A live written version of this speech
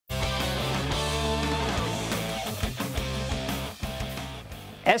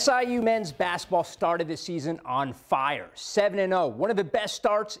SIU men's basketball started the season on fire, 7-0, one of the best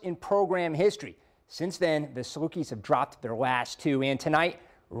starts in program history. Since then, the Salukis have dropped their last two, and tonight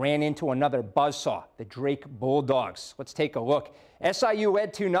ran into another buzzsaw, the Drake Bulldogs. Let's take a look. SIU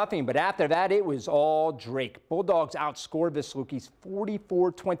led 2-0, but after that, it was all Drake. Bulldogs outscored the Salukis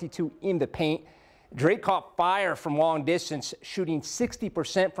 44-22 in the paint. Drake caught fire from long distance, shooting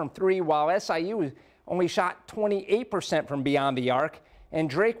 60% from three, while SIU only shot 28% from beyond the arc. And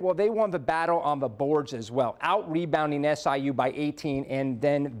Drake, well, they won the battle on the boards as well, out-rebounding SIU by 18. And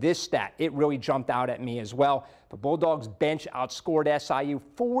then this stat, it really jumped out at me as well. The Bulldogs bench outscored SIU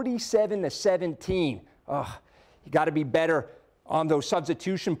 47-17. Ugh, you got to be better on those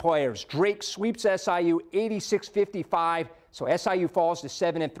substitution players. Drake sweeps SIU 86-55, so SIU falls to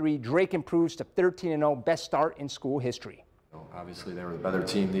 7-3. Drake improves to 13-0, best start in school history. Obviously, they were the better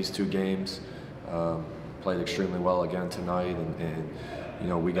team these two games. Played extremely well again tonight, and you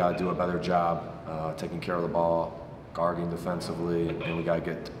know, we got to do a better job taking care of the ball, guarding defensively, and we got to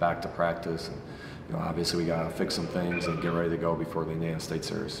get back to practice. And, you know, obviously, we got to fix some things and get ready to go before the Indiana State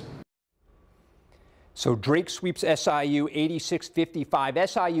series. So Drake sweeps SIU 86-55.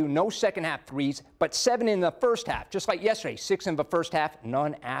 SIU no second half threes, but 7 in the first half. Just like yesterday, 6 in the first half,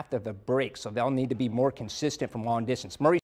 none after the break. So they'll need to be more consistent from long distance. Murray